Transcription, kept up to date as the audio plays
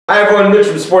Hi everyone, Mitch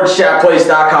from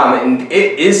SportsChatPlays.com, and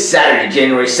it is Saturday,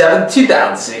 January 7th,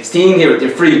 2016, here with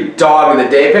your free Dog of the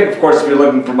Day pick. Of course, if you're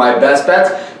looking for my best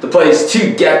bets, the place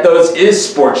to get those is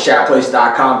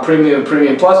SportsChatPlays.com, Premium and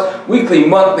Premium Plus, weekly,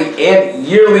 monthly, and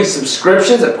yearly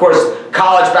subscriptions. Of course,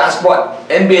 college basketball,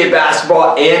 NBA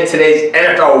basketball, and today's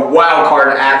NFL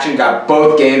wildcard action. Got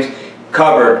both games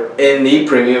covered in the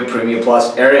Premium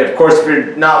Plus area. Of course, if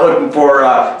you're not looking for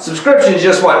subscriptions, you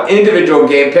just want individual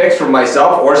game picks from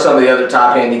myself or some of the other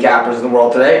top handicappers in the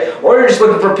world today, or you're just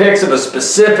looking for picks of a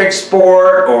specific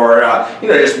sport or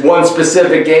just one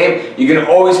specific game, you can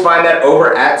always find that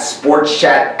over at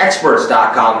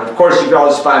SportsChatExperts.com. And of course, you can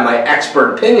always find my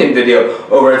expert opinion video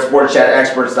over at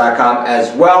SportsChatExperts.com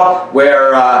as well,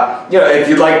 where if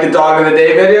you like the Dog of the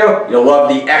Day video, you'll love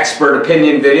the expert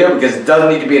opinion video because it doesn't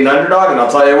need to be an underdog. And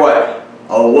I'll tell you what,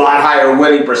 a lot higher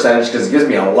winning percentage because it gives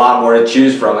me a lot more to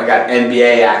choose from. I got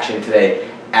NBA action today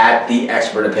at the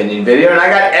expert opinion video, and I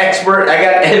got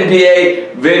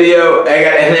NBA video, I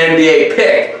got an NBA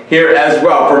pick here as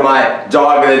well for my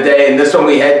Dog of the Day. And this one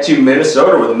we head to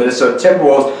Minnesota, where the Minnesota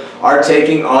Timberwolves are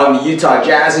taking on the Utah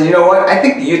Jazz. And you know what? I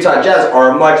think the Utah Jazz are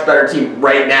a much better team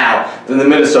right now than the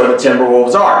Minnesota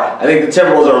Timberwolves are. I think the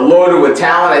Timberwolves are loaded with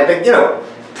talent. I think,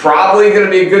 probably going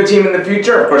to be a good team in the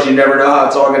future. Of course, you never know how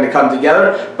it's all going to come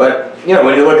together. But,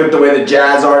 when you look at the way the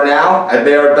Jazz are now,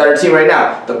 they're a better team right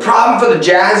now. The problem for the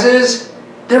Jazz is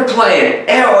they're playing,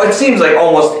 it seems like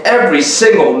almost every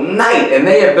single night. And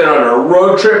they have been on a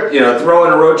road trip,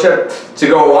 throwing a road trip to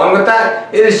go along with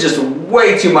that. It is just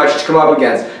way too much to come up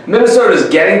against. Minnesota's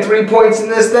getting 3 points in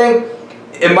this thing.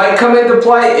 It might come into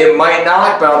play, it might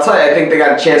not, but I'll tell you, I think they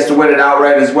got a chance to win it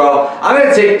outright as well. I'm going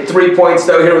to take the 3 points,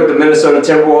 though, here with the Minnesota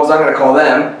Timberwolves. I'm going to call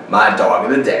them my Dog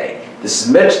of the Day. This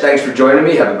is Mitch. Thanks for joining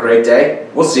me. Have a great day.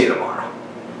 We'll see you tomorrow.